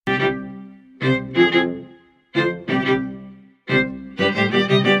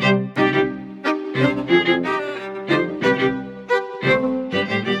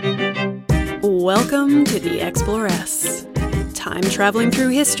traveling through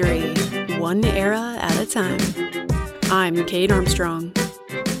history, one era at a time. I'm Kate Armstrong.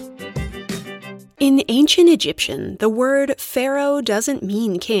 In ancient Egyptian, the word pharaoh doesn't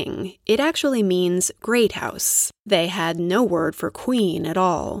mean king. It actually means great house. They had no word for queen at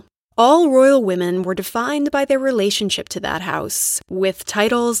all. All royal women were defined by their relationship to that house, with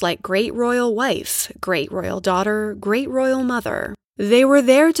titles like great royal wife, great royal daughter, great royal mother. They were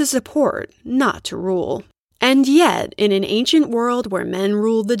there to support, not to rule. And yet, in an ancient world where men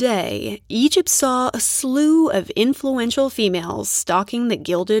ruled the day, Egypt saw a slew of influential females stalking the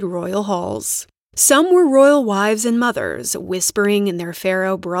gilded royal halls. Some were royal wives and mothers, whispering in their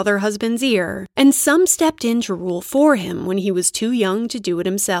pharaoh brother-husband's ear, and some stepped in to rule for him when he was too young to do it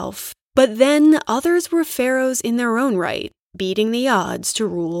himself. But then others were pharaohs in their own right, beating the odds to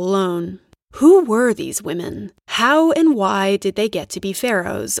rule alone. Who were these women? How and why did they get to be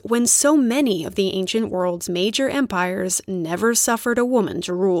pharaohs when so many of the ancient world's major empires never suffered a woman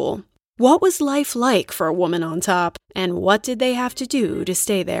to rule? What was life like for a woman on top, and what did they have to do to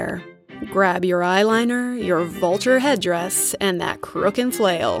stay there? Grab your eyeliner, your vulture headdress, and that crook and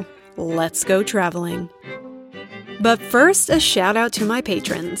flail. Let's go traveling. But first, a shout out to my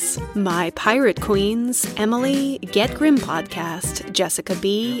patrons, my pirate queens, Emily, Get Grim Podcast, Jessica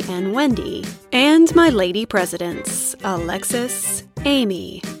B, and Wendy, and my lady presidents, Alexis,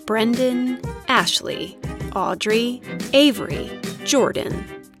 Amy, Brendan, Ashley, Audrey, Avery, Jordan,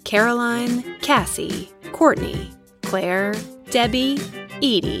 Caroline, Cassie, Courtney, Claire, Debbie,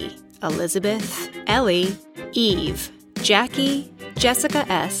 Edie, Elizabeth, Ellie, Eve, Jackie,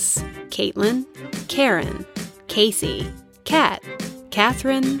 Jessica S, Caitlin, Karen, Casey, Kat,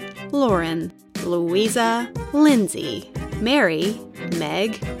 Catherine, Lauren, Louisa, Lindsay, Mary,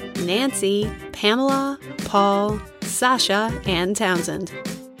 Meg, Nancy, Pamela, Paul, Sasha, and Townsend.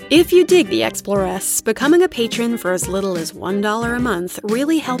 If you dig the Exploress, becoming a patron for as little as $1 a month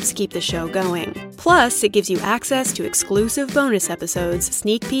really helps keep the show going. Plus, it gives you access to exclusive bonus episodes,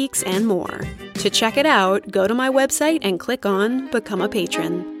 sneak peeks, and more. To check it out, go to my website and click on Become a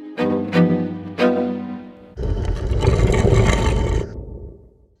Patron.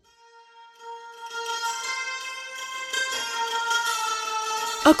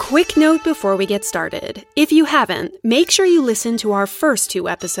 A quick note before we get started. If you haven't, make sure you listen to our first 2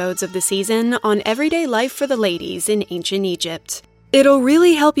 episodes of the season on everyday life for the ladies in ancient Egypt. It'll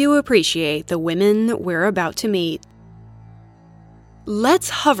really help you appreciate the women we're about to meet. Let's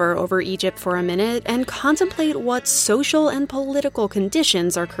hover over Egypt for a minute and contemplate what social and political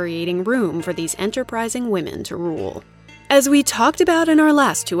conditions are creating room for these enterprising women to rule. As we talked about in our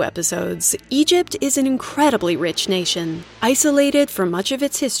last 2 episodes, Egypt is an incredibly rich nation, isolated for much of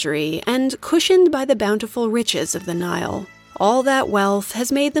its history and cushioned by the bountiful riches of the Nile. All that wealth has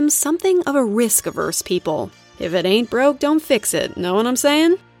made them something of a risk-averse people. If it ain't broke, don't fix it, know what I'm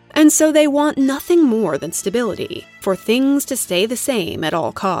saying? And so they want nothing more than stability, for things to stay the same at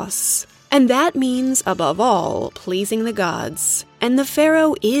all costs. And that means, above all, pleasing the gods. And the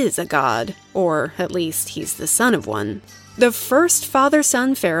pharaoh is a god, or at least he's the son of one. The first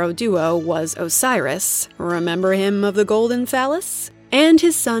father-son pharaoh duo was Osiris, remember him of the golden phallus? And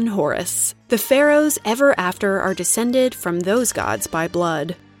his son Horus. The pharaohs ever after are descended from those gods by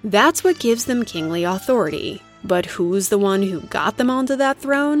blood. That's what gives them kingly authority. But who's the one who got them onto that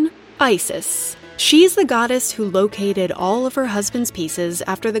throne? Isis. She's the goddess who located all of her husband's pieces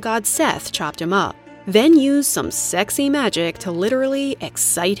after the god Seth chopped him up, then used some sexy magic to literally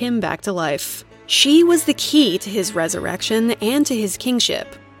excite him back to life. She was the key to his resurrection and to his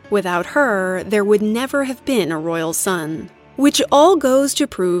kingship. Without her, there would never have been a royal son. Which all goes to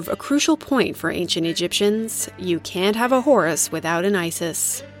prove a crucial point for ancient Egyptians: you can't have a Horus without an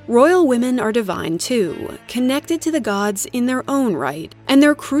Isis. Royal women are divine too, connected to the gods in their own right, and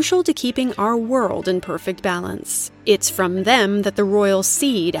they're crucial to keeping our world in perfect balance. It's from them that the royal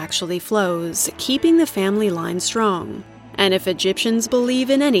seed actually flows, keeping the family line strong. And if Egyptians believe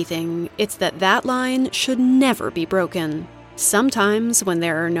in anything, it's that that line should never be broken. Sometimes, when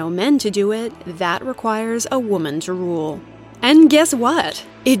there are no men to do it, that requires a woman to rule. And guess what?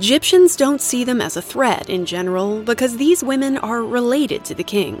 Egyptians don't see them as a threat in general because these women are related to the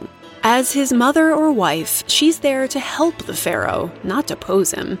king. As his mother or wife, she's there to help the pharaoh, not to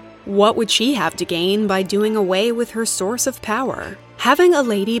pose him. What would she have to gain by doing away with her source of power? Having a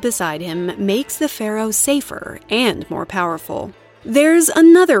lady beside him makes the pharaoh safer and more powerful. There's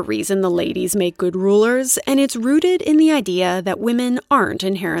another reason the ladies make good rulers, and it's rooted in the idea that women aren't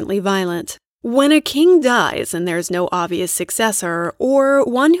inherently violent. When a king dies and there's no obvious successor, or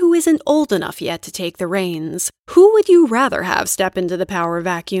one who isn't old enough yet to take the reins, who would you rather have step into the power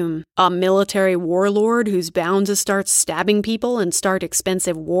vacuum? A military warlord who's bound to start stabbing people and start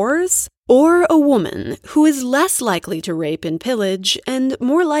expensive wars? Or a woman who is less likely to rape and pillage and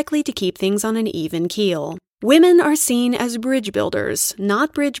more likely to keep things on an even keel? Women are seen as bridge builders,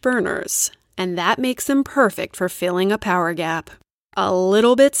 not bridge burners, and that makes them perfect for filling a power gap. A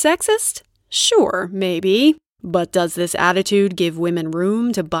little bit sexist? Sure, maybe. But does this attitude give women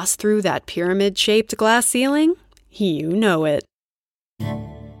room to bust through that pyramid-shaped glass ceiling? You know it.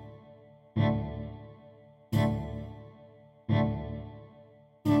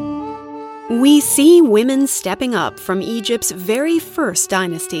 We see women stepping up from Egypt's very first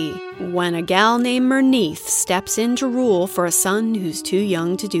dynasty, when a gal named Merneith steps in to rule for a son who's too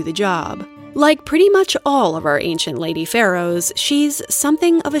young to do the job. Like pretty much all of our ancient lady pharaohs, she's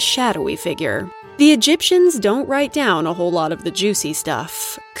something of a shadowy figure. The Egyptians don't write down a whole lot of the juicy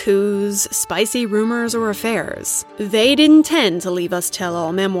stuff, coups, spicy rumors, or affairs. They didn't tend to leave us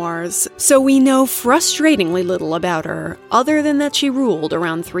tell-all memoirs, so we know frustratingly little about her, other than that she ruled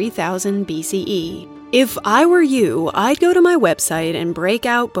around 3000 BCE. If I were you, I'd go to my website and break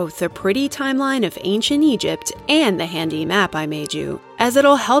out both the pretty timeline of ancient Egypt and the handy map I made you, as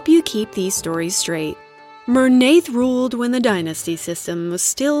it'll help you keep these stories straight. Merneith ruled when the dynasty system was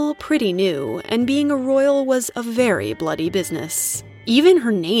still pretty new, and being a royal was a very bloody business. Even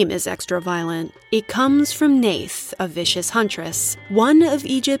her name is extra violent. It comes from Neith, a vicious huntress, one of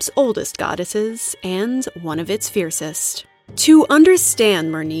Egypt's oldest goddesses, and one of its fiercest. To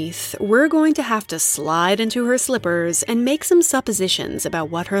understand Merneith, we're going to have to slide into her slippers and make some suppositions about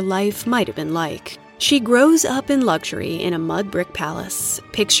what her life might have been like. She grows up in luxury in a mud brick palace.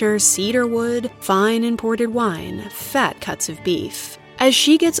 Picture cedar wood, fine imported wine, fat cuts of beef. As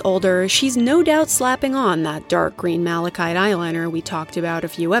she gets older, she's no doubt slapping on that dark green malachite eyeliner we talked about a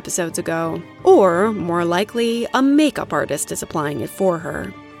few episodes ago. Or, more likely, a makeup artist is applying it for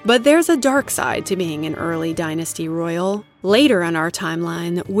her. But there's a dark side to being an early dynasty royal. Later in our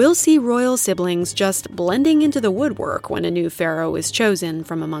timeline, we'll see royal siblings just blending into the woodwork when a new pharaoh is chosen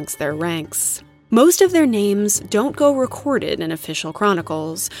from amongst their ranks. Most of their names don't go recorded in official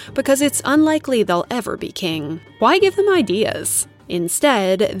chronicles, because it's unlikely they'll ever be king. Why give them ideas?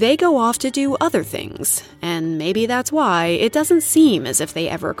 Instead, they go off to do other things, and maybe that's why it doesn't seem as if they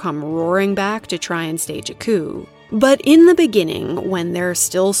ever come roaring back to try and stage a coup. But in the beginning, when they're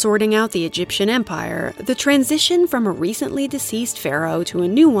still sorting out the Egyptian empire, the transition from a recently deceased pharaoh to a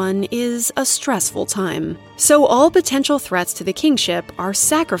new one is a stressful time. So all potential threats to the kingship are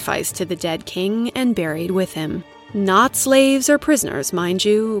sacrificed to the dead king and buried with him. Not slaves or prisoners, mind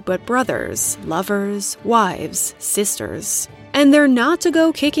you, but brothers, lovers, wives, sisters. And they're not to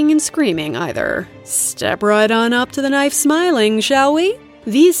go kicking and screaming either. Step right on up to the knife smiling, shall we?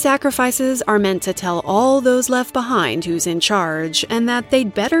 These sacrifices are meant to tell all those left behind who's in charge, and that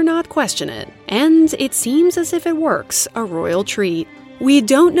they'd better not question it. And it seems as if it works, a royal treat. We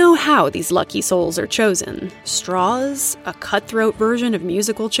don't know how these lucky souls are chosen. Straws? A cutthroat version of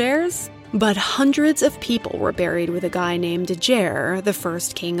musical chairs? But hundreds of people were buried with a guy named Djer, the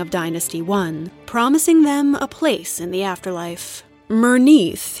first king of Dynasty 1, promising them a place in the afterlife.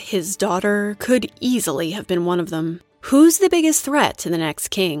 Merneith, his daughter, could easily have been one of them. Who's the biggest threat to the next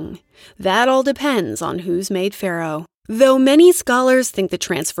king? That all depends on who's made pharaoh. Though many scholars think the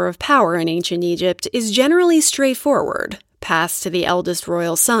transfer of power in ancient Egypt is generally straightforward, passed to the eldest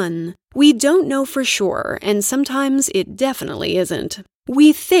royal son, we don't know for sure, and sometimes it definitely isn't.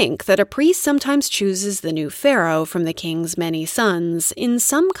 We think that a priest sometimes chooses the new pharaoh from the king's many sons in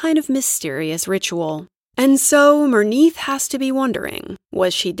some kind of mysterious ritual. And so Merneith has to be wondering,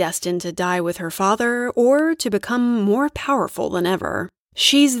 was she destined to die with her father or to become more powerful than ever?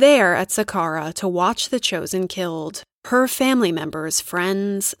 She's there at Saqqara to watch the chosen killed. Her family members,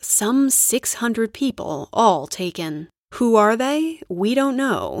 friends, some 600 people, all taken. Who are they? We don't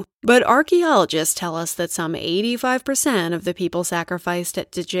know. But archaeologists tell us that some 85% of the people sacrificed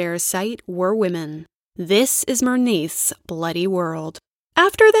at Djer's site were women. This is Merneith's bloody world.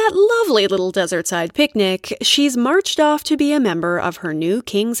 After that lovely little desert-side picnic, she's marched off to be a member of her new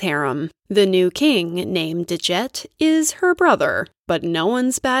king's harem. The new king, named Djet, is her brother, but no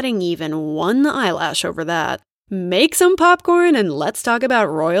one's batting even one eyelash over that. Make some popcorn and let's talk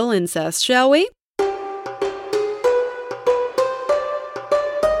about royal incest, shall we?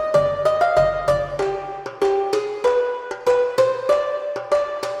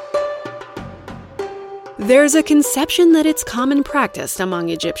 There's a conception that it's common practice among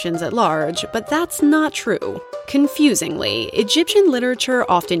Egyptians at large, but that's not true. Confusingly, Egyptian literature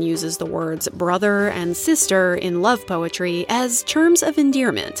often uses the words brother and sister in love poetry as terms of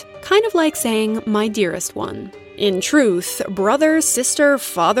endearment, kind of like saying my dearest one. In truth, brother, sister,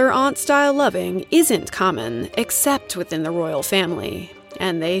 father, aunt style loving isn't common, except within the royal family.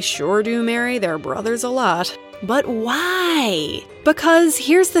 And they sure do marry their brothers a lot. But why? Because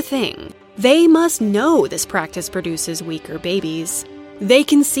here's the thing. They must know this practice produces weaker babies. They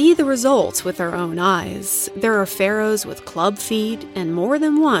can see the results with their own eyes. There are pharaohs with club feet, and more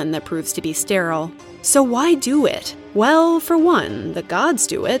than one that proves to be sterile. So why do it? Well, for one, the gods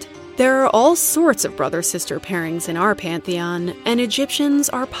do it. There are all sorts of brother-sister pairings in our pantheon, and Egyptians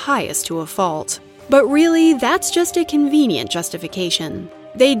are pious to a fault. But really, that's just a convenient justification.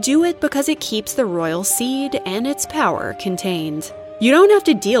 They do it because it keeps the royal seed and its power contained. You don't have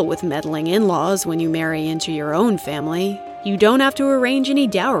to deal with meddling in-laws when you marry into your own family. You don't have to arrange any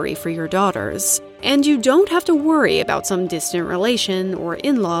dowry for your daughters. And you don't have to worry about some distant relation or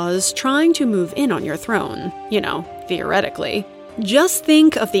in-laws trying to move in on your throne. Theoretically. Just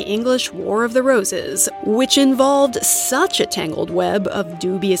think of the English War of the Roses, which involved such a tangled web of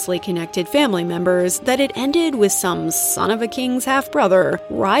dubiously connected family members that it ended with some son of a king's half-brother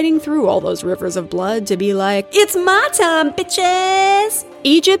riding through all those rivers of blood to be like, "It's my time, bitches!"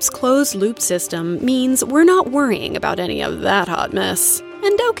 Egypt's closed-loop system means we're not worrying about any of that hot mess.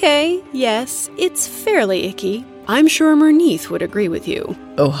 And okay, yes, it's fairly icky. I'm sure Merneith would agree with you.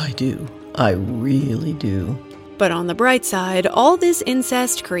 Oh, I do. I really do. But on the bright side, all this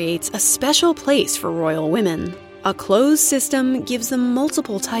incest creates a special place for royal women. A closed system gives them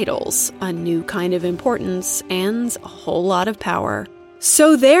multiple titles, a new kind of importance, and a whole lot of power.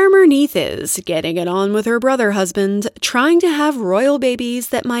 So there Merneith is, getting it on with her brother husband, trying to have royal babies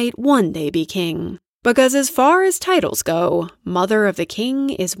that might one day be king. Because as far as titles go, Mother of the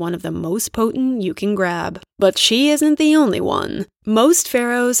King is one of the most potent you can grab. But she isn't the only one. Most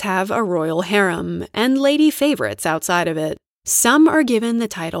pharaohs have a royal harem, and lady favorites outside of it. Some are given the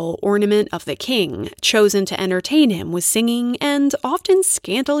title Ornament of the King, chosen to entertain him with singing and often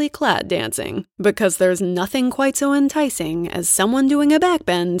scantily clad dancing, because there's nothing quite so enticing as someone doing a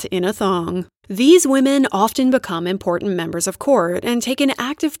backbend in a thong. These women often become important members of court and take an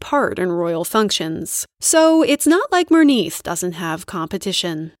active part in royal functions. So it's not like Merneith doesn't have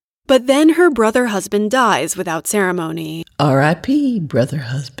competition. But then her brother-husband dies without ceremony. R.I.P.,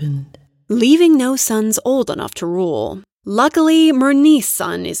 brother-husband. Leaving no sons old enough to rule. Luckily, Merneith's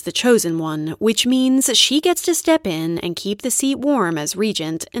son is the chosen one, which means she gets to step in and keep the seat warm as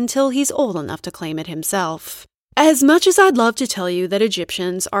regent until he's old enough to claim it himself. As much as I'd love to tell you that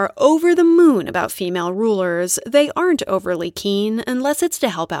Egyptians are over the moon about female rulers, they aren't overly keen unless it's to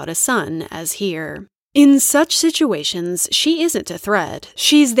help out a son, as here. In such situations, she isn't a threat.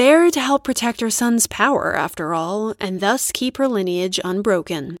 She's there to help protect her son's power, after all, and thus keep her lineage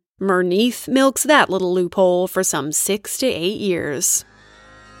unbroken. Merneith milks that little loophole for some 6 to 8 years.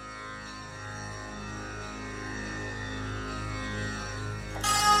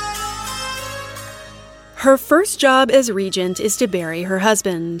 Her first job as regent is to bury her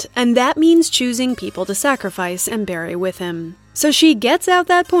husband, and that means choosing people to sacrifice and bury with him. So she gets out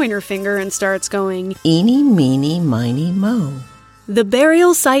that pointer finger and starts going, Eeny, meeny, miny, moe. The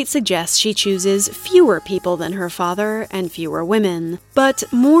burial site suggests she chooses fewer people than her father and fewer women, but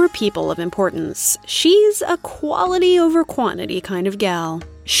more people of importance. She's a quality over quantity kind of gal.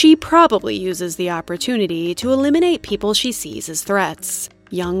 She probably uses the opportunity to eliminate people she sees as threats.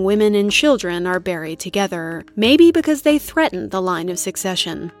 Young women and children are buried together, maybe because they threaten the line of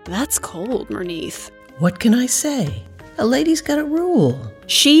succession. That's cold, Merneith. What can I say? A lady's got a rule.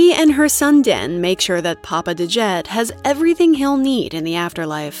 She and her son Den make sure that Papa Djet has everything he'll need in the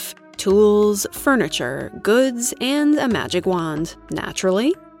afterlife. Tools, furniture, goods, and a magic wand.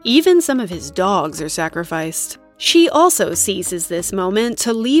 Naturally, even some of his dogs are sacrificed. She also seizes this moment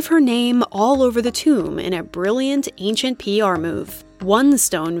to leave her name all over the tomb in a brilliant ancient PR move. One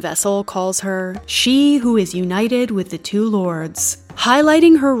stone vessel calls her She Who Is United with the Two Lords,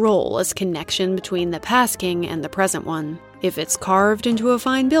 highlighting her role as connection between the past king and the present one. If it's carved into a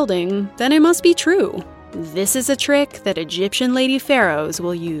fine building, then it must be true. This is a trick that Egyptian lady pharaohs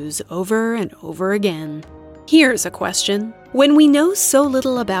will use over and over again. Here's a question. When we know so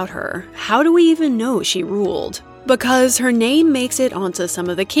little about her, how do we even know she ruled? Because her name makes it onto some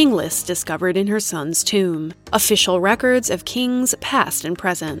of the king lists discovered in her son's tomb. Official records of kings past and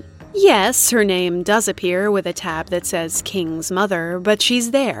present. Yes, her name does appear with a tab that says King's Mother, but she's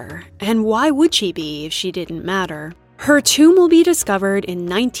there. And why would she be if she didn't matter? Her tomb will be discovered in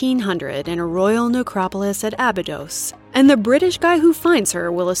 1900 in a royal necropolis at Abydos, and the British guy who finds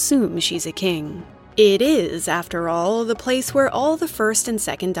her will assume she's a king. It is, after all, the place where all the 1st and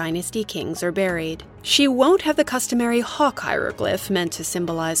 2nd Dynasty kings are buried. She won't have the customary hawk hieroglyph meant to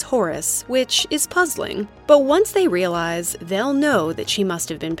symbolize Horus, which is puzzling. But once they realize, they'll know that she must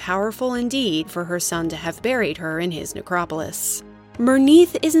have been powerful indeed for her son to have buried her in his necropolis.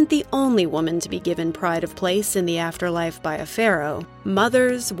 Mernith isn't the only woman to be given pride of place in the afterlife by a pharaoh.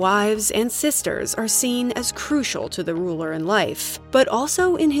 Mothers, wives, and sisters are seen as crucial to the ruler in life, but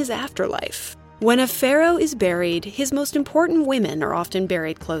also in his afterlife. When a pharaoh is buried, his most important women are often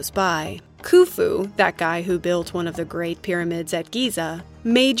buried close by. Khufu, that guy who built one of the great pyramids at Giza,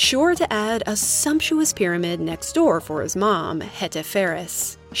 made sure to add a sumptuous pyramid next door for his mom,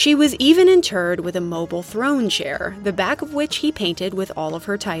 Pharaohs. She was even interred with a mobile throne chair, the back of which he painted with all of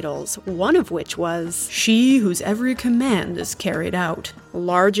her titles, one of which was, "She whose every command is carried out."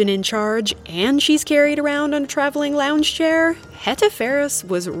 Large and in charge, and she's carried around on a traveling lounge chair, Pharaohs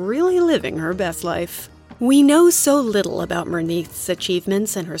was really living her best life. We know so little about Mernith's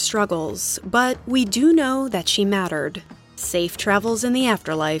achievements and her struggles, but we do know that she mattered. Safe travels in the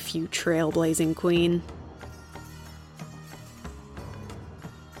afterlife, you trailblazing queen.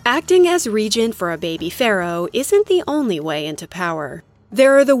 Acting as regent for a baby pharaoh isn't the only way into power.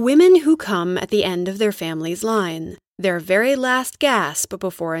 There are the women who come at the end of their family's line, their very last gasp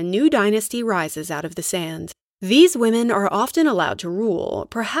before a new dynasty rises out of the sand. These women are often allowed to rule,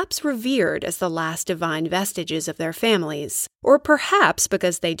 perhaps revered as the last divine vestiges of their families, or perhaps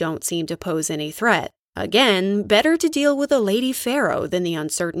because they don't seem to pose any threat. Again, better to deal with a lady pharaoh than the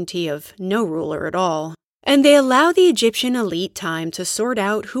uncertainty of no ruler at all. And they allow the Egyptian elite time to sort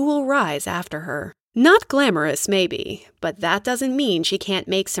out who will rise after her. Not glamorous, maybe, but that doesn't mean she can't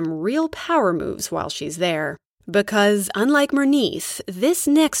make some real power moves while she's there. Because, unlike Mernith, this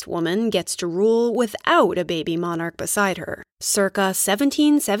next woman gets to rule without a baby monarch beside her. Circa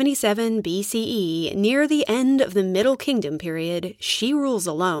 1777 BCE, near the end of the Middle Kingdom period, she rules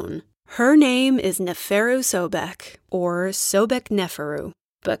alone. Her name is Neferu Sobek, or Sobek Neferu,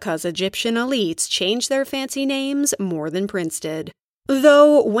 because Egyptian elites change their fancy names more than Prince did.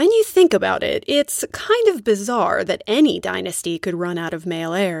 Though, when you think about it, it's kind of bizarre that any dynasty could run out of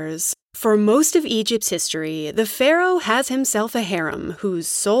male heirs. For most of Egypt's history, the pharaoh has himself a harem whose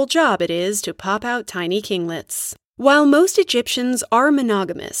sole job it is to pop out tiny kinglets. While most Egyptians are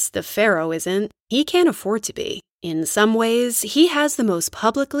monogamous, the pharaoh isn't. He can't afford to be. In some ways, he has the most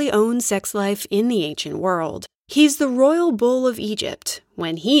publicly owned sex life in the ancient world. He's the royal bull of Egypt.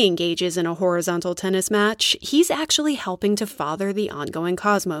 When he engages in a horizontal tennis match, he's actually helping to father the ongoing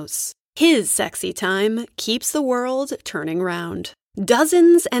cosmos. His sexy time keeps the world turning round.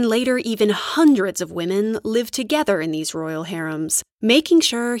 Dozens and later even hundreds of women live together in these royal harems, making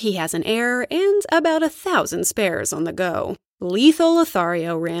sure he has an heir and about 1,000 spares on the go. Lethal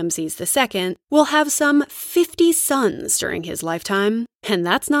Lothario Ramses II will have some 50 sons during his lifetime, and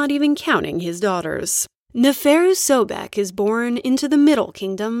that's not even counting his daughters. Neferu Sobek is born into the Middle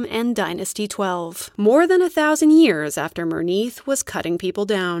Kingdom and Dynasty 12, more than 1,000 years after Mernith was cutting people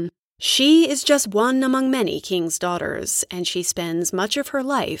down. She is just one among many king's daughters, and she spends much of her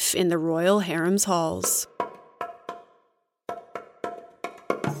life in the royal harem's halls.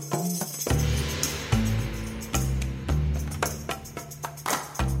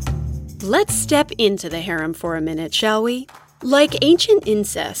 Let's step into the harem for a minute, shall we? Like ancient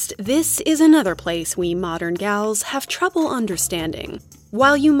incest, this is another place we modern gals have trouble understanding.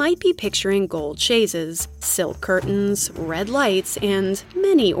 While you might be picturing gold chaises, silk curtains, red lights, and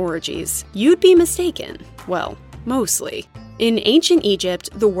many orgies, you'd be mistaken. Well, mostly. In ancient Egypt,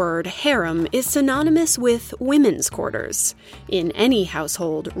 the word harem is synonymous with women's quarters. In any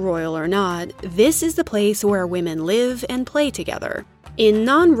household, royal or not, this is the place where women live and play together. In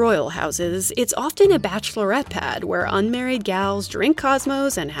non-royal houses, it's often a bachelorette pad where unmarried gals drink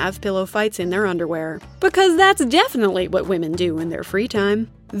Cosmos and have pillow fights in their underwear. Because that's definitely what women do in their free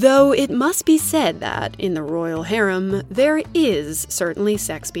time. Though it must be said that, in the royal harem, there is certainly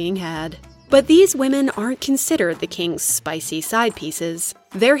sex being had. But these women aren't considered the king's spicy side pieces.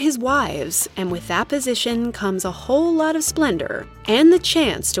 They're his wives, and with that position comes a whole lot of splendor, and the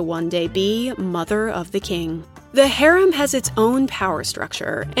chance to one day be mother of the king. The harem has its own power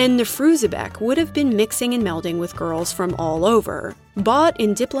structure, and Neferu Sobek would have been mixing and melding with girls from all over, bought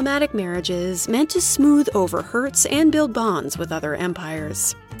in diplomatic marriages meant to smooth over hurts and build bonds with other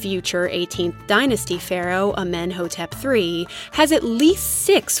empires. Future 18th dynasty pharaoh Amenhotep III has at least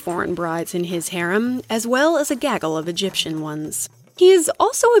 6 foreign brides in his harem, as well as a gaggle of Egyptian ones. He is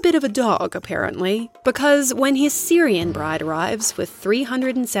also a bit of a dog, apparently, because when his Syrian bride arrives with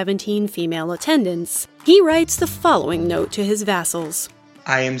 317 female attendants, he writes the following note to his vassals.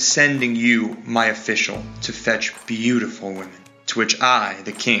 I am sending you, my official, to fetch beautiful women, to which I,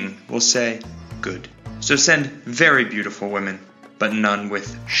 the king, will say, good. So send very beautiful women, but none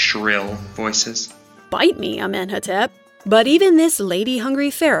with shrill voices. Bite me, Amenhotep. But even this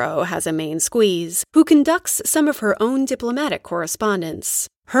lady-hungry pharaoh has a main squeeze, who conducts some of her own diplomatic correspondence.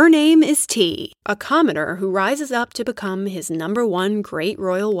 Her name is T, a commoner who rises up to become his #1 great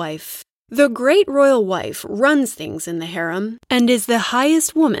royal wife. The great royal wife runs things in the harem and is the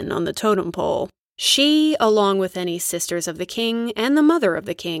highest woman on the totem pole. She, along with any sisters of the king and the mother of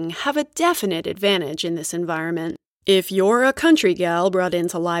the king, have a definite advantage in this environment. If you're a country gal brought in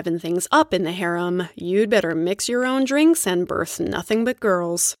to liven things up in the harem, you'd better mix your own drinks and birth nothing but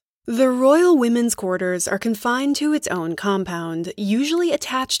girls. The royal women's quarters are confined to its own compound, usually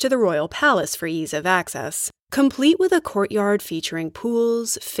attached to the royal palace for ease of access, complete with a courtyard featuring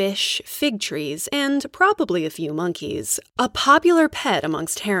pools, fish, fig trees, and probably a few monkeys, a popular pet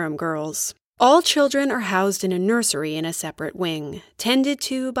amongst harem girls. All children are housed in a nursery in a separate wing, tended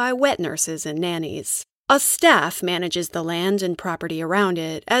to by wet nurses and nannies. A staff manages the land and property around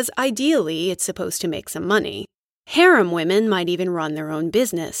it, as ideally it's supposed to make some money. Harem women might even run their own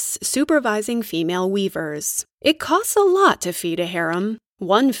business, supervising female weavers. It costs a lot to feed a harem.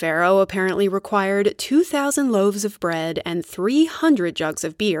 One pharaoh apparently required 2,000 loaves of bread and 300 jugs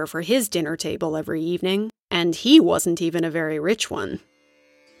of beer for his dinner table every evening, and he wasn't even a very rich one.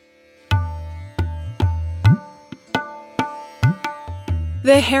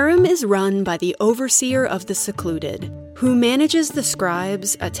 The harem is run by the overseer of the secluded, who manages the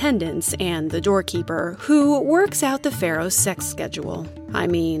scribes, attendants, and the doorkeeper, who works out the pharaoh's sex schedule. I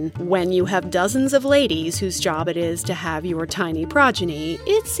mean, when you have dozens of ladies whose job it is to have your tiny progeny,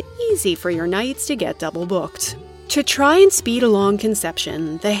 it's easy for your nights to get double booked. To try and speed along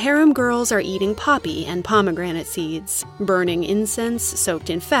conception, the harem girls are eating poppy and pomegranate seeds, burning incense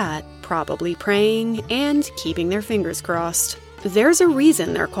soaked in fat, probably praying, and keeping their fingers crossed. There's a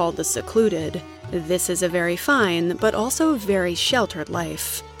reason they're called the secluded. This is a very fine, but also very sheltered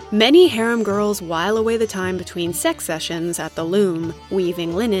life. Many harem girls while away the time between sex sessions at the loom,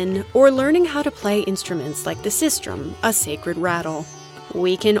 weaving linen, or learning how to play instruments like the sistrum, a sacred rattle.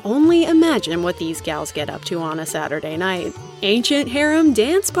 We can only imagine what these gals get up to on a Saturday night. Ancient harem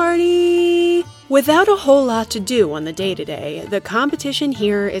dance party! Without a whole lot to do on the day-to-day, the competition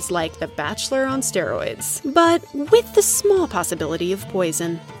here is like The Bachelor on steroids, but with the small possibility of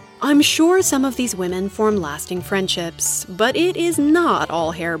poison. I'm sure some of these women form lasting friendships, but it is not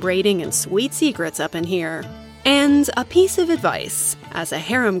all hair braiding and sweet secrets up in here. And a piece of advice, as a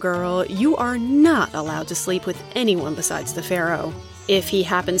harem girl, you are not allowed to sleep with anyone besides the pharaoh. If he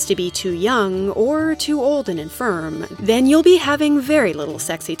happens to be too young or too old and infirm, then you'll be having very little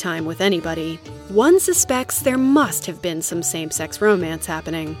sexy time with anybody. One suspects there must have been some same-sex romance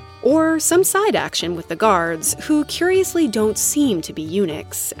happening, or some side action with the guards, who curiously don't seem to be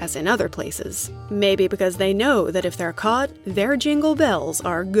eunuchs, as in other places. Maybe because they know that if they're caught, their jingle bells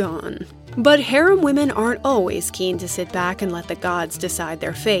are gone. But harem women aren't always keen to sit back and let the gods decide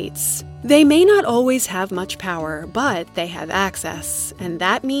their fates. They may not always have much power, but they have access, and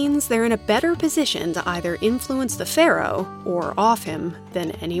that means they're in a better position to either influence the pharaoh, or off him,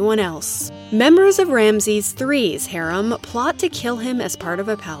 than anyone else. Members of Ramses III's harem plot to kill him as part of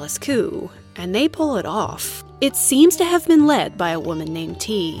a palace coup, and they pull it off. It seems to have been led by a woman named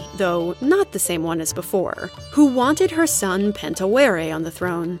T, though not the same one as before, who wanted her son Pentawere on the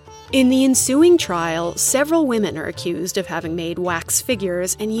throne. In the ensuing trial, several women are accused of having made wax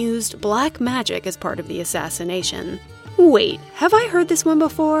figures and used black magic as part of the assassination. Wait, have I heard this one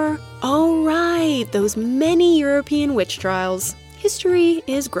before? Oh right, those many European witch trials. History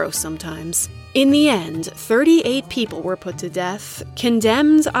is gross sometimes. In the end, 38 people were put to death,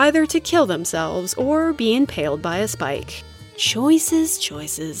 condemned either to kill themselves or be impaled by a spike. Choices,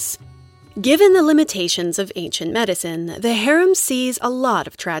 choices. Given the limitations of ancient medicine, the harem sees a lot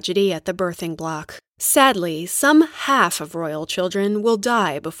of tragedy at the birthing block. Sadly, some half of royal children will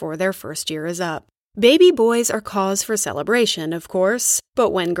die before their first year is up. Baby boys are cause for celebration, of course, but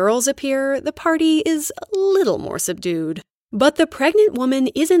when girls appear, the party is a little more subdued. But the pregnant woman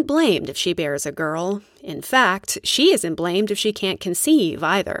isn't blamed if she bears a girl. In fact, she isn't blamed if she can't conceive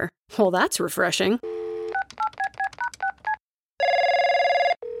either. Well, that's refreshing.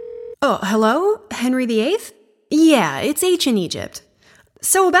 Oh, hello? Henry VIII? Yeah, it's Ancient Egypt.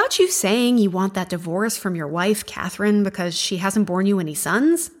 So about you saying you want that divorce from your wife, Catherine, because she hasn't borne you any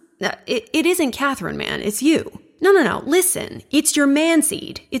sons? It isn't Catherine, man. It's you. No. Listen. It's your man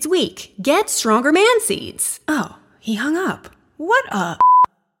seed. It's weak. Get stronger man seeds. Oh, he hung up. What a...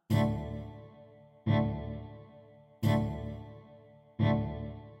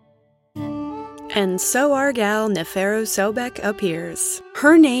 And so our gal Pharaohs Sobek appears.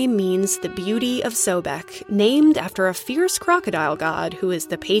 Her name means the beauty of Sobek, named after a fierce crocodile god who is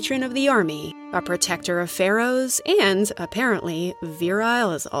the patron of the army, a protector of pharaohs, and, apparently,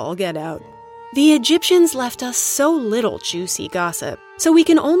 virile as all get out. The Egyptians left us so little juicy gossip, so we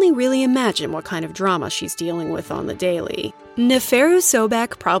can only really imagine what kind of drama she's dealing with on the daily. Pharaohs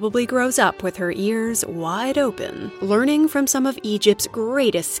Sobek probably grows up with her ears wide open, learning from some of Egypt's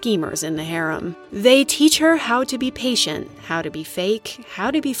greatest schemers in the harem. They teach her how to be patient, how to be fake, how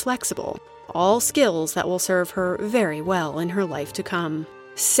to be flexible, all skills that will serve her very well in her life to come.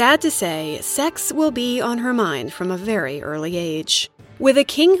 Sad to say, sex will be on her mind from a very early age. With a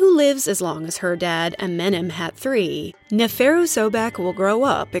king who lives as long as her dad, Amenemhat III, Pharaohs Sobek will grow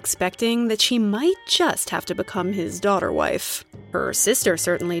up expecting that she might just have to become his daughter wife. Her sister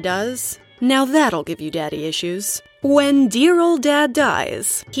certainly does. Now that'll give you daddy issues. When dear old dad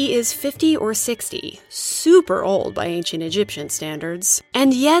dies, he is 50 or 60, super old by ancient Egyptian standards,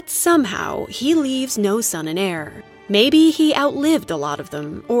 and yet somehow he leaves no son and heir. Maybe he outlived a lot of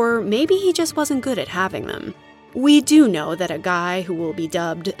them, or maybe he just wasn't good at having them. We do know that a guy who will be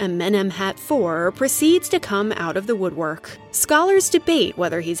dubbed Amenemhat IV proceeds to come out of the woodwork. Scholars debate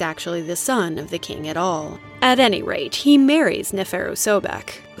whether he's actually the son of the king at all. At any rate, he marries Pharaohs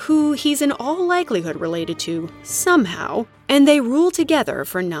Sobek, who he's in all likelihood related to somehow, and they rule together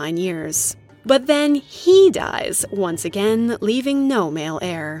for 9 years. But then he dies, once again, leaving no male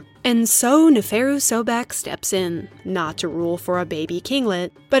heir. And so Pharaohs Sobek steps in, not to rule for a baby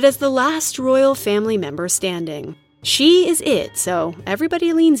kinglet, but as the last royal family member standing. She is it, so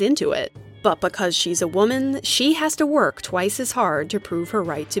everybody leans into it. But because she's a woman, she has to work twice as hard to prove her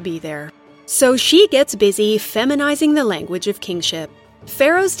right to be there. So she gets busy feminizing the language of kingship.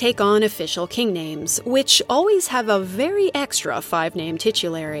 Pharaohs take on official king names, which always have a very extra 5-name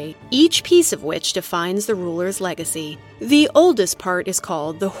titulary, each piece of which defines the ruler's legacy. The oldest part is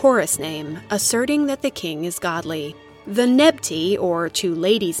called the Horus name, asserting that the king is godly. The Nebti, or two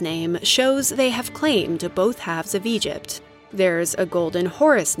ladies' name, shows they have claim to both halves of Egypt. There's a golden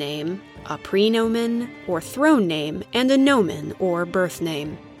Horus name, a prenomen, or throne name, and a nomen, or birth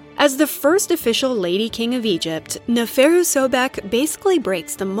name. As the first official Lady King of Egypt, Pharaohs Sobek basically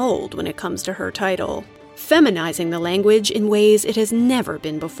breaks the mold when it comes to her title, feminizing the language in ways it has never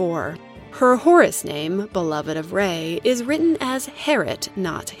been before. Her Horus name, beloved of Re, is written as Heret,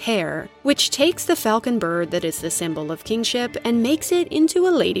 not Hare, which takes the falcon bird that is the symbol of kingship and makes it into a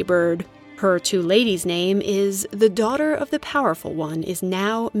ladybird. Her two ladies' name is the daughter of the powerful one is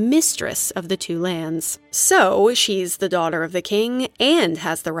now mistress of the two lands. So she's the daughter of the king and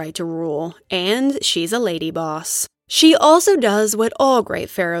has the right to rule, and she's a lady boss. She also does what all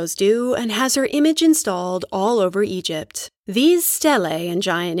great pharaohs do and has her image installed all over Egypt. These stelae and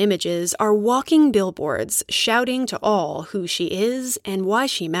giant images are walking billboards shouting to all who she is and why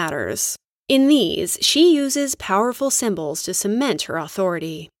she matters. In these, she uses powerful symbols to cement her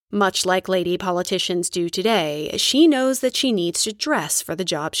authority. Much like lady politicians do today, she knows that she needs to dress for the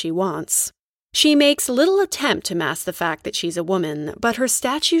job she wants. She makes little attempt to mask the fact that she's a woman, but her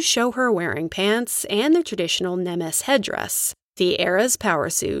statues show her wearing pants and the traditional Nemes headdress, the era's power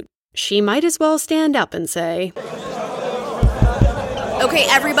suit. She might as well stand up and say, "Okay,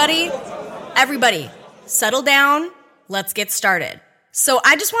 everybody, settle down. Let's get started." So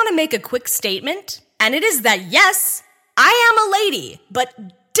I just want to make a quick statement, and it is that yes, I am a lady, but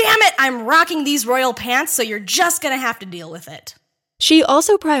damn it, I'm rocking these royal pants, so you're just gonna have to deal with it. She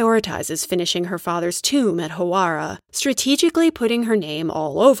also prioritizes finishing her father's tomb at Hawara, strategically putting her name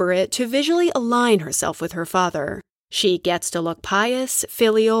all over it to visually align herself with her father. She gets to look pious,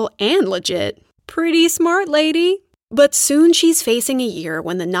 filial, and legit. Pretty smart, lady. But soon she's facing a year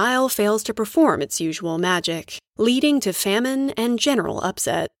when the Nile fails to perform its usual magic, leading to famine and general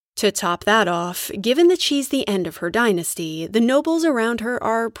upset. To top that off, given that she's the end of her dynasty, the nobles around her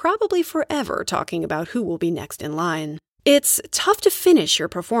are probably forever talking about who will be next in line. It's tough to finish your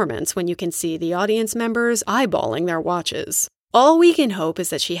performance when you can see the audience members eyeballing their watches. All we can hope is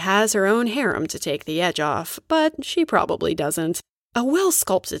that she has her own harem to take the edge off, but she probably doesn't. A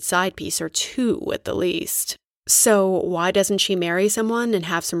well-sculpted side piece or two at the least. So why doesn't she marry someone and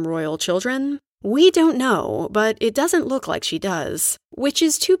have some royal children? We don't know, but it doesn't look like she does, which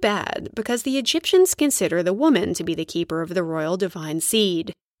is too bad because the Egyptians consider the woman to be the keeper of the royal divine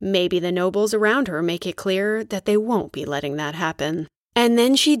seed. Maybe the nobles around her make it clear that they won't be letting that happen. And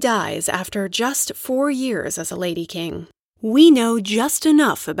then she dies after just 4 years as a lady king. We know just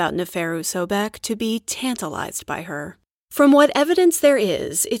enough about Pharaohs Sobek to be tantalized by her. From what evidence there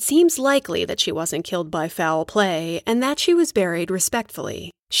is, it seems likely that she wasn't killed by foul play and that she was buried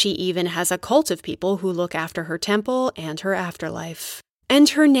respectfully. She even has a cult of people who look after her temple and her afterlife. And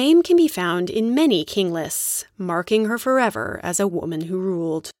her name can be found in many king lists, marking her forever as a woman who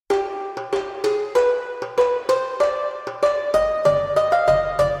ruled.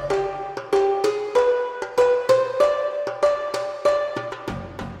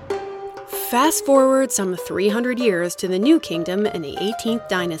 Fast forward some 300 years to the New Kingdom in the 18th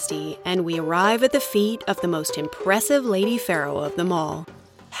dynasty, and we arrive at the feet of the most impressive lady pharaoh of them all,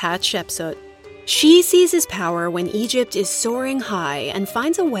 Hatshepsut. She seizes power when Egypt is soaring high and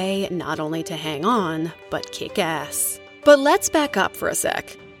finds a way not only to hang on, but kick ass. But let's back up for a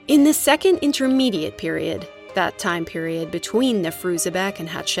sec. In the Second Intermediate Period, that time period between Nefertubet and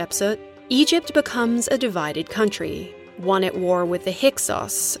Hatshepsut, Egypt becomes a divided country. One at war with the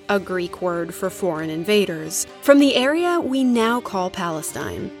Hyksos, a Greek word for foreign invaders, from the area we now call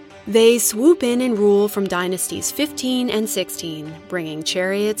Palestine. They swoop in and rule from dynasties 15 and 16, bringing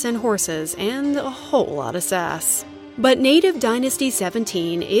chariots and horses and a whole lot of sass. But native Dynasty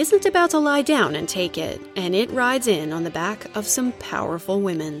 17 isn't about to lie down and take it, and it rides in on the back of some powerful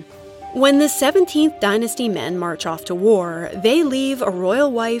women. When the 17th dynasty men march off to war, they leave a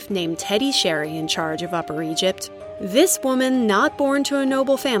royal wife named Teti Sheri in charge of Upper Egypt. This woman, not born to a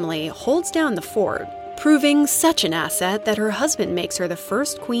noble family, holds down the fort, proving such an asset that her husband makes her the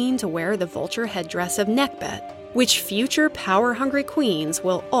first queen to wear the vulture headdress of Nekhbet, which future power-hungry queens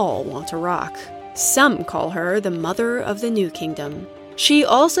will all want to rock. Some call her the mother of the New Kingdom. She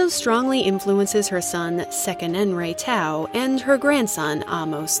also strongly influences her son Sekenenre Tau and her grandson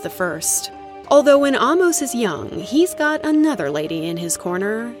Ahmose I. Although when Ahmose is young, he's got another lady in his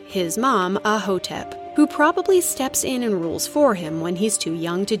corner, his mom Ahotep, who probably steps in and rules for him when he's too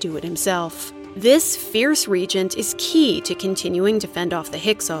young to do it himself. This fierce regent is key to continuing to fend off the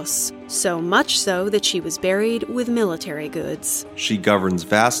Hyksos, so much so that she was buried with military goods. She governs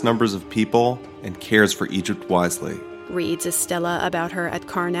vast numbers of people and cares for Egypt wisely. Reads Estella about her at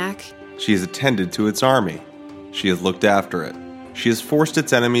Karnak. She has attended to its army. She has looked after it. She has forced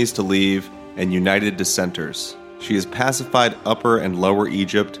its enemies to leave and united dissenters. She has pacified Upper and Lower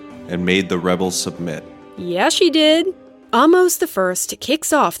Egypt and made the rebels submit. Yeah, she did. Ahmose I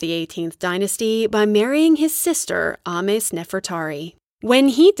kicks off the 18th dynasty by marrying his sister, Ahmes Nefertari. When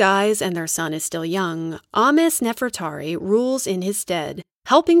he dies and their son is still young, Ahmes Nefertari rules in his stead,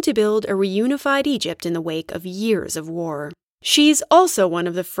 helping to build a reunified Egypt in the wake of years of war. She's also one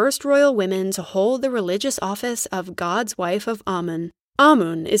of the first royal women to hold the religious office of God's wife of Amun.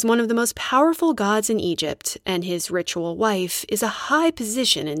 Amun is one of the most powerful gods in Egypt, and his ritual wife is a high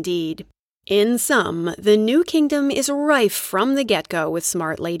position indeed. In sum, the New Kingdom is rife from the get-go with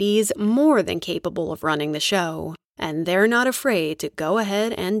smart ladies more than capable of running the show, and they're not afraid to go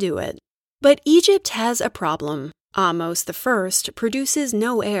ahead and do it. But Egypt has a problem. Ahmose I produces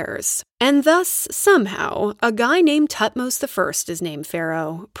no heirs, and thus, somehow, a guy named Thutmose I is named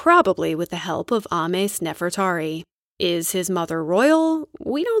pharaoh, probably with the help of Ahmes Nefertari. Is his mother royal?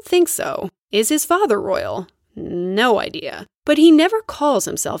 We don't think so. Is his father royal? No idea. But he never calls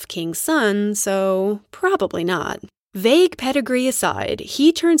himself king's son, so probably not. Vague pedigree aside,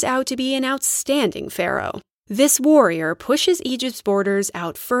 he turns out to be an outstanding pharaoh. This warrior pushes Egypt's borders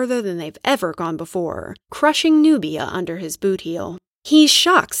out further than they've ever gone before, crushing Nubia under his boot heel. He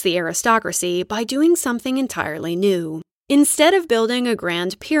shocks the aristocracy by doing something entirely new. Instead of building a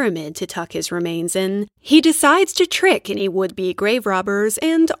grand pyramid to tuck his remains in, he decides to trick any would-be grave robbers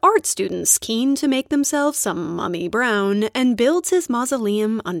and art students keen to make themselves some mummy brown and builds his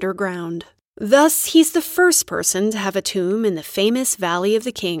mausoleum underground. Thus, he's the first person to have a tomb in the famous Valley of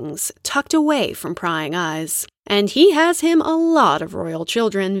the Kings, tucked away from prying eyes. And he has him a lot of royal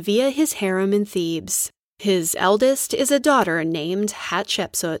children via his harem in Thebes. His eldest is a daughter named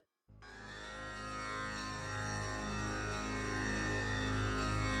Hatshepsut.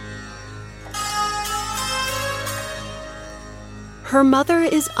 Her mother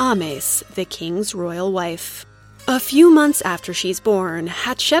is Ahmes, the king's royal wife. A few months after she's born,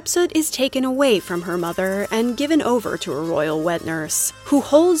 Hatshepsut is taken away from her mother and given over to a royal wet nurse, who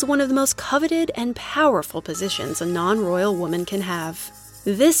holds one of the most coveted and powerful positions a non-royal woman can have.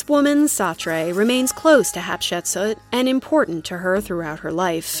 This woman, Satre, remains close to Hatshepsut and important to her throughout her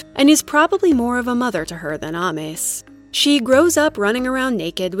life, and is probably more of a mother to her than Ahmes. She grows up running around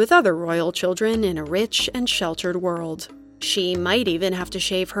naked with other royal children in a rich and sheltered world. She might even have to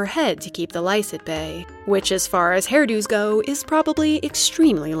shave her head to keep the lice at bay, which as far as hairdos go is probably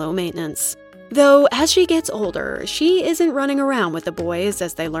extremely low maintenance. Though as she gets older, she isn't running around with the boys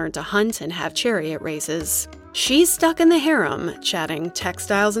as they learn to hunt and have chariot races. She's stuck in the harem, chatting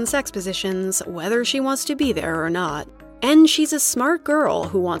textiles and sex positions, whether she wants to be there or not. And she's a smart girl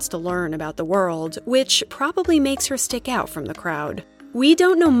who wants to learn about the world, which probably makes her stick out from the crowd. We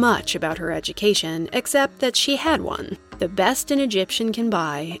don't know much about her education, except that she had one, the best an Egyptian can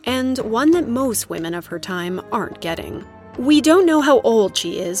buy, and one that most women of her time aren't getting. We don't know how old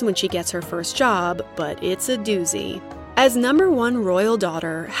she is when she gets her first job, but it's a doozy. As #1 royal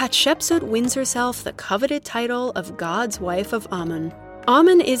daughter, Hatshepsut wins herself the coveted title of God's wife of Amun.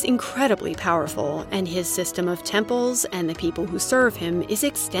 Amun is incredibly powerful, and his system of temples and the people who serve him is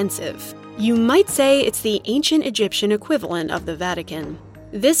extensive. You might say it's the ancient Egyptian equivalent of the Vatican.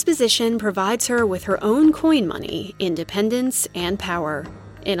 This position provides her with her own coin money, independence, and power.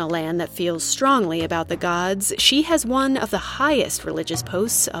 In a land that feels strongly about the gods, she has one of the highest religious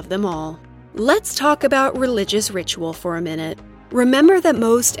posts of them all. Let's talk about religious ritual for a minute. Remember that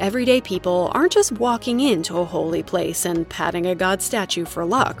most everyday people aren't just walking into a holy place and patting a god statue for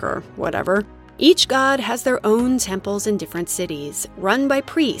luck or whatever. Each god has their own temples in different cities, run by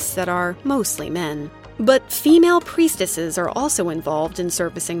priests that are mostly men. But female priestesses are also involved in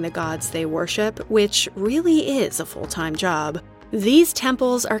servicing the gods they worship, which really is a full-time job. These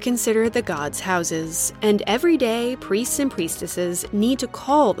temples are considered the gods' houses, and every day priests and priestesses need to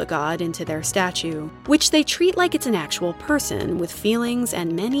call the god into their statue, which they treat like it's an actual person with feelings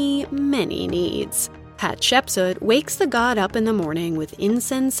and many, many needs. Hatshepsut wakes the god up in the morning with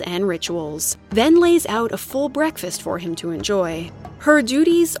incense and rituals, then lays out a full breakfast for him to enjoy. Her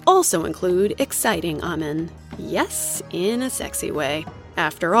duties also include exciting Amun. Yes, in a sexy way.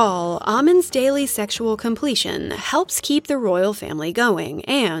 After all, Amun's daily sexual completion helps keep the royal family going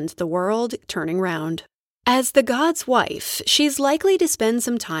and the world turning round. As the god's wife, she's likely to spend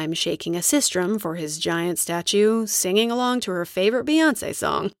some time shaking a sistrum for his giant statue, singing along to her favorite Beyoncé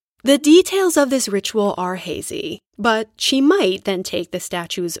song. The details of this ritual are hazy, but she might then take the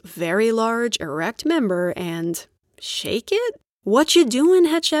statue's very large, erect member and shake it? What you doing,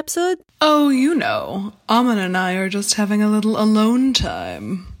 Hatshepsut? Oh, you know, Amun and I are just having a little alone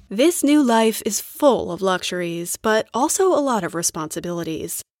time. This new life is full of luxuries, but also a lot of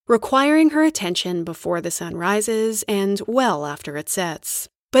responsibilities, requiring her attention before the sun rises and well after it sets.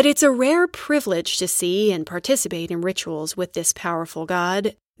 But it's a rare privilege to see and participate in rituals with this powerful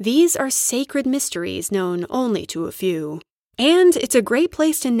god. These are sacred mysteries known only to a few. And it's a great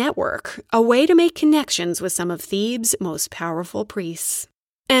place to network, a way to make connections with some of Thebes' most powerful priests.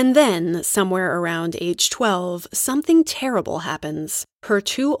 And then, somewhere around age 12, something terrible happens. Her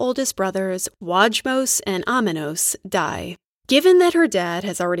 2 oldest brothers, Wajmos and Amenos, die. Given that her dad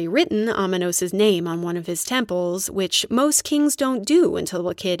has already written Amenos' name on one of his temples, which most kings don't do until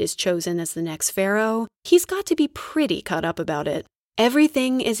a kid is chosen as the next pharaoh, he's got to be pretty cut up about it.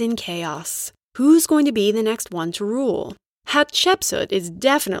 Everything is in chaos. Who's going to be the next one to rule? Hatshepsut is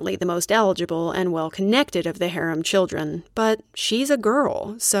definitely the most eligible and well-connected of the harem children, but she's a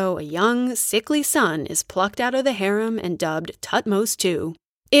girl, so a young, sickly son is plucked out of the harem and dubbed Tutmos II.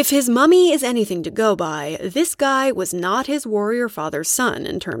 If his mummy is anything to go by, this guy was not his warrior father's son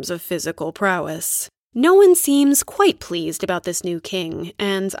in terms of physical prowess. No one seems quite pleased about this new king,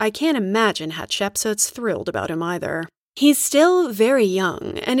 and I can't imagine Hatshepsut's thrilled about him either. He's still very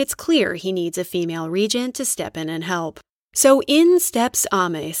young, and it's clear he needs a female regent to step in and help. So in steps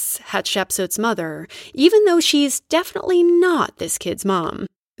Ames, Hatshepsut's mother, even though she's definitely not this kid's mom.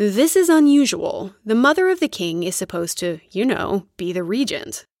 This is unusual. The mother of the king is supposed to, be the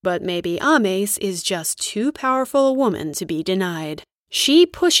regent. But maybe Ames is just too powerful a woman to be denied. She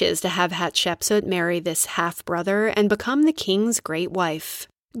pushes to have Hatshepsut marry this half-brother and become the king's great wife.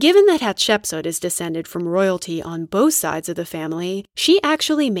 Given that Hatshepsut is descended from royalty on both sides of the family, she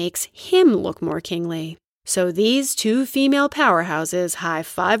actually makes him look more kingly. So these 2 female powerhouses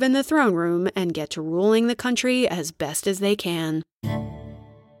high-five in the throne room and get to ruling the country as best as they can.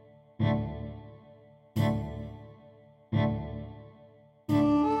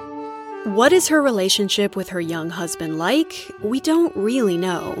 What is her relationship with her young husband like? We don't really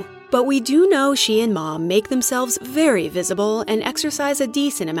know. But we do know she and Mom make themselves very visible and exercise a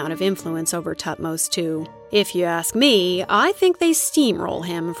decent amount of influence over Tutmos II. If you ask me, I think they steamroll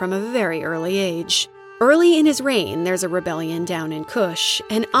him from a very early age. Early in his reign, there's a rebellion down in Kush,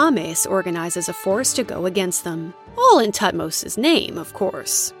 and Ames organizes a force to go against them. All in Tutmos' name, of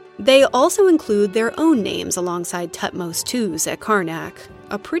course. They also include their own names alongside Tutmos II's at Karnak,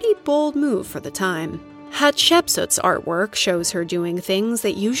 a pretty bold move for the time. Hatshepsut's artwork shows her doing things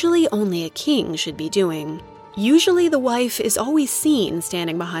that usually only a king should be doing. Usually the wife is always seen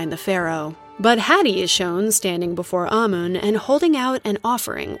standing behind the pharaoh. But Hattie is shown standing before Amun and holding out an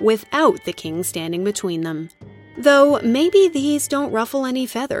offering without the king standing between them. Though maybe these don't ruffle any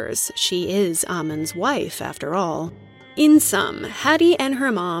feathers. She is Amun's wife, after all. In sum, Hattie and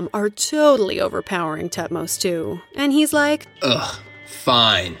her mom are totally overpowering Tutmos too, and he's like, Ugh,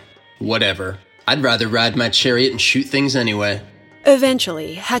 fine. Whatever. I'd rather ride my chariot and shoot things anyway.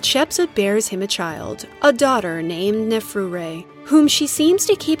 Eventually, Hatshepsut bears him a child, a daughter named Nefrure, whom she seems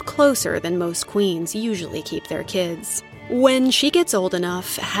to keep closer than most queens usually keep their kids. When she gets old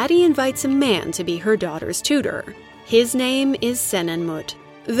enough, Hattie invites a man to be her daughter's tutor. His name is Senenmut.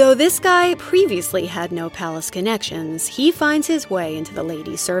 Though this guy previously had no palace connections, he finds his way into the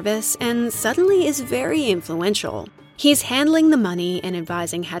ladies' service and suddenly is very influential. He's handling the money and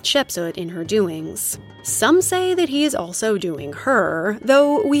advising Hatshepsut in her doings. Some say that he is also doing her,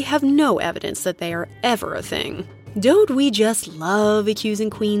 though we have no evidence that they are ever a thing. Don't we just love accusing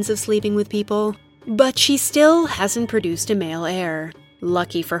queens of sleeping with people? But she still hasn't produced a male heir.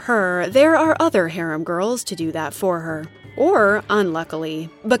 Lucky for her, there are other harem girls to do that for her. Or, unluckily,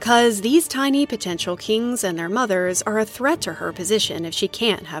 because these tiny potential kings and their mothers are a threat to her position if she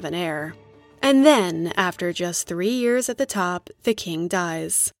can't have an heir. And then, after just 3 years at the top, the king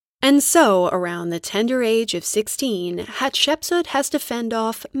dies. And so, around the tender age of 16, Hatshepsut has to fend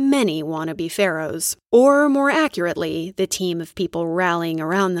off many wannabe pharaohs, or more accurately, the team of people rallying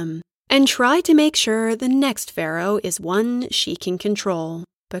around them, and try to make sure the next pharaoh is one she can control.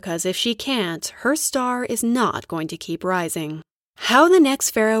 Because if she can't, her star is not going to keep rising. How the next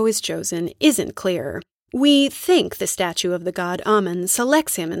pharaoh is chosen isn't clear. We think the statue of the god Amun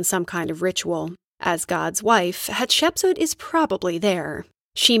selects him in some kind of ritual. As God's wife, Hatshepsut is probably there.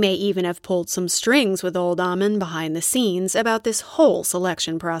 She may even have pulled some strings with old Amun behind the scenes about this whole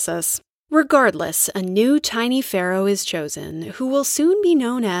selection process. Regardless, a new tiny pharaoh is chosen, who will soon be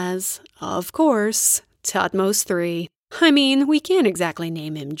known as, of course, Tutmos III. I mean, we can't exactly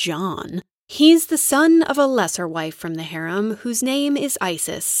name him John. He's the son of a lesser wife from the harem whose name is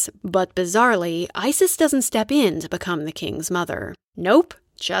Isis. But bizarrely, Isis doesn't step in to become the king's mother. Nope.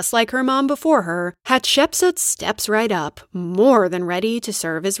 Just like her mom before her, Hatshepsut steps right up, more than ready to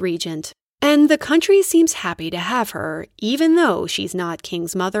serve as regent. And the country seems happy to have her, even though she's not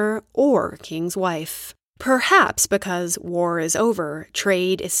king's mother or king's wife. Perhaps because war is over,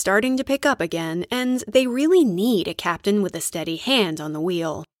 trade is starting to pick up again, and they really need a captain with a steady hand on the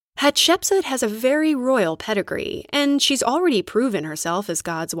wheel. Hatshepsut has a very royal pedigree, and she's already proven herself as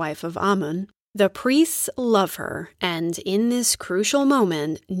God's wife of Amun. The priests love her, and in this crucial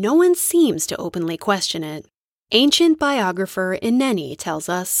moment, no one seems to openly question it. Ancient biographer Ineni tells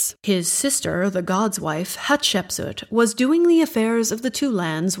us, his sister, the god's wife, Hatshepsut, was doing the affairs of the two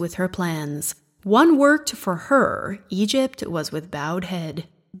lands with her plans. One worked for her, Egypt was with bowed head.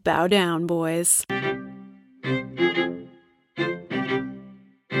 Bow down, boys.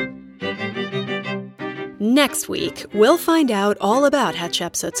 Next week, we'll find out all about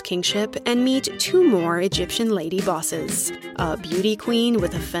Hatshepsut's kingship and meet 2 more Egyptian lady bosses. A beauty queen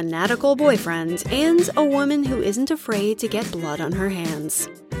with a fanatical boyfriend, and a woman who isn't afraid to get blood on her hands.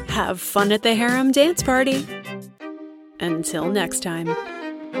 Have fun at the harem dance party! Until next time.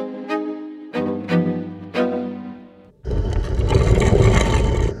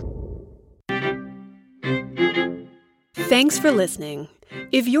 Thanks for listening.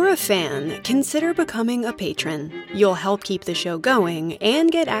 If you're a fan, consider becoming a patron. You'll help keep the show going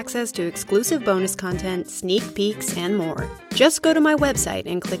and get access to exclusive bonus content, sneak peeks, and more. Just go to my website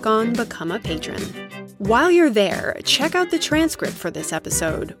and click on Become a Patron. While you're there, check out the transcript for this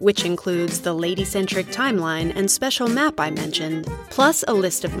episode, which includes the lady-centric timeline and special map I mentioned, plus a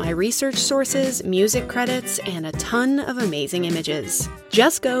list of my research sources, music credits, and a ton of amazing images.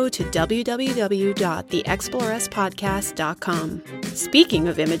 Just go to www.theexplorespodcast.com. Speaking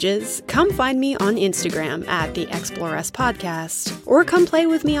of images, come find me on Instagram at The Explorers Podcast, or come play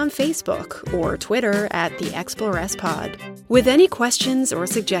with me on Facebook or Twitter at The Explorers Pod. With any questions or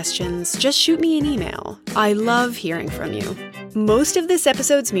suggestions, just shoot me an email. I love hearing from you. Most of this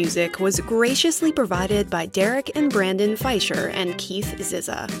episode's music was graciously provided by Derek and Brandon Fleischer and Keith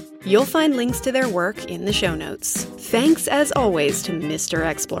Zizza. You'll find links to their work in the show notes. Thanks as always to Mr.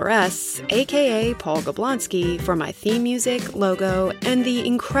 Exploress, aka Paul Gablonsky, for my theme music, logo, and the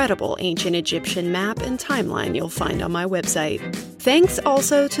incredible ancient Egyptian map and timeline you'll find on my website. Thanks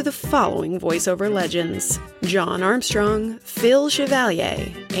also to the following voiceover legends: John Armstrong, Phil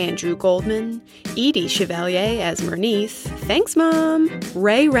Chevalier, Andrew Goldman, Edie Chevalier as Merneith, thanks Mom,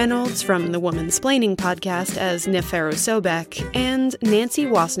 Ray Reynolds from the Womansplaining podcast as Neferu Sobek, and Nancy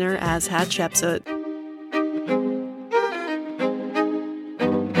Wassner as Hatshepsut.